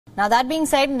Now, that being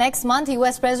said, next month,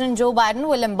 US President Joe Biden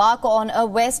will embark on a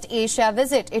West Asia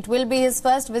visit. It will be his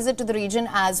first visit to the region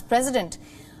as president.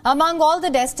 Among all the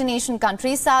destination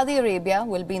countries, Saudi Arabia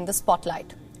will be in the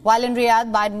spotlight. While in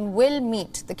Riyadh, Biden will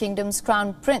meet the kingdom's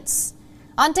crown prince.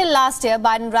 Until last year,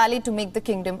 Biden rallied to make the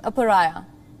kingdom a pariah.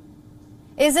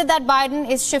 Is it that Biden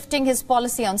is shifting his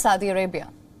policy on Saudi Arabia?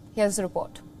 Here's the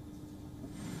report.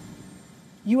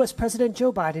 U.S. President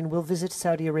Joe Biden will visit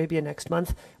Saudi Arabia next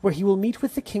month, where he will meet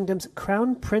with the kingdom's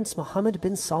crown prince Mohammed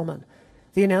bin Salman.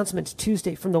 The announcement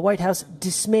Tuesday from the White House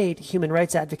dismayed human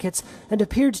rights advocates and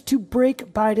appeared to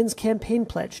break Biden's campaign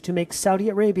pledge to make Saudi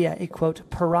Arabia a, quote,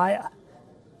 pariah.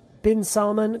 Bin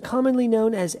Salman, commonly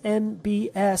known as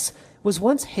MBS, was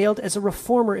once hailed as a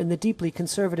reformer in the deeply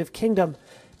conservative kingdom,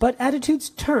 but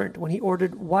attitudes turned when he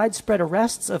ordered widespread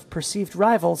arrests of perceived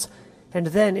rivals. And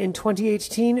then, in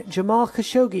 2018, Jamal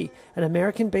Khashoggi, an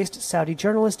American-based Saudi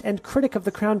journalist and critic of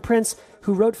the Crown Prince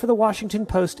who wrote for the Washington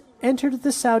Post, entered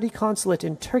the Saudi consulate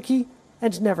in Turkey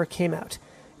and never came out.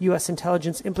 U.S.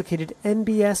 intelligence implicated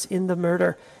MBS in the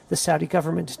murder. The Saudi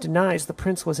government denies the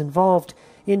prince was involved.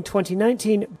 In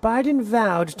 2019, Biden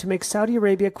vowed to make Saudi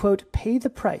Arabia, quote, pay the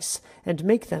price and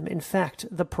make them, in fact,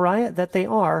 the pariah that they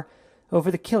are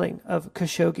over the killing of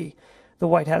Khashoggi. The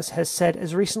White House has said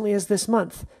as recently as this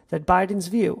month that Biden's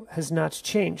view has not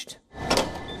changed.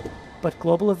 But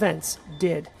global events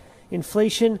did.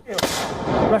 Inflation,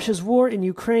 Russia's war in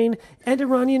Ukraine, and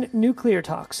Iranian nuclear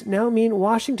talks now mean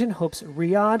Washington hopes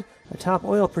Riyadh, a top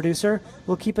oil producer,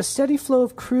 will keep a steady flow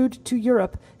of crude to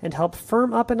Europe and help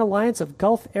firm up an alliance of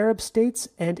Gulf Arab states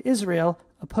and Israel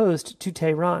opposed to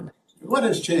Tehran. What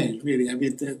has changed, really? I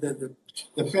mean, the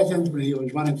president, when he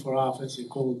was running for office, he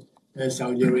called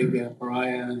Saudi Arabia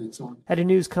pariah and so on. At a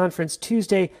news conference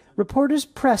Tuesday, reporters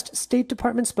pressed State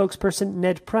Department spokesperson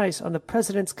Ned Price on the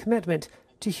president's commitment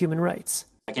to human rights.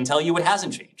 I can tell you it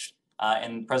hasn't changed.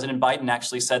 And President Biden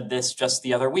actually said this just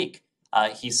the other week.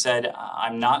 He said,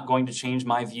 I'm not going to change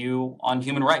my view on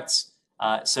human rights.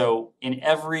 So in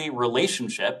every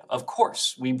relationship, of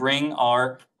course, we bring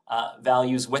our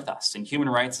values with us. And human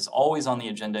rights is always on the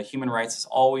agenda. Human rights is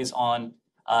always on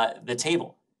the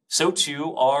table. So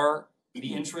too are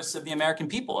the interests of the American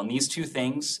people. And these two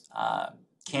things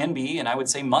can be, and I would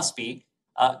say must be,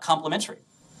 complementary.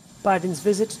 Biden's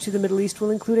visit to the Middle East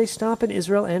will include a stop in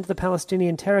Israel and the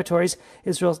Palestinian territories.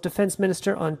 Israel's defense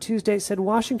minister on Tuesday said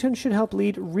Washington should help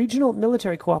lead regional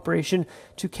military cooperation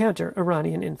to counter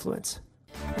Iranian influence.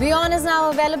 WION is now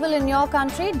available in your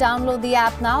country. Download the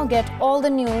app now. Get all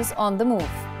the news on the move.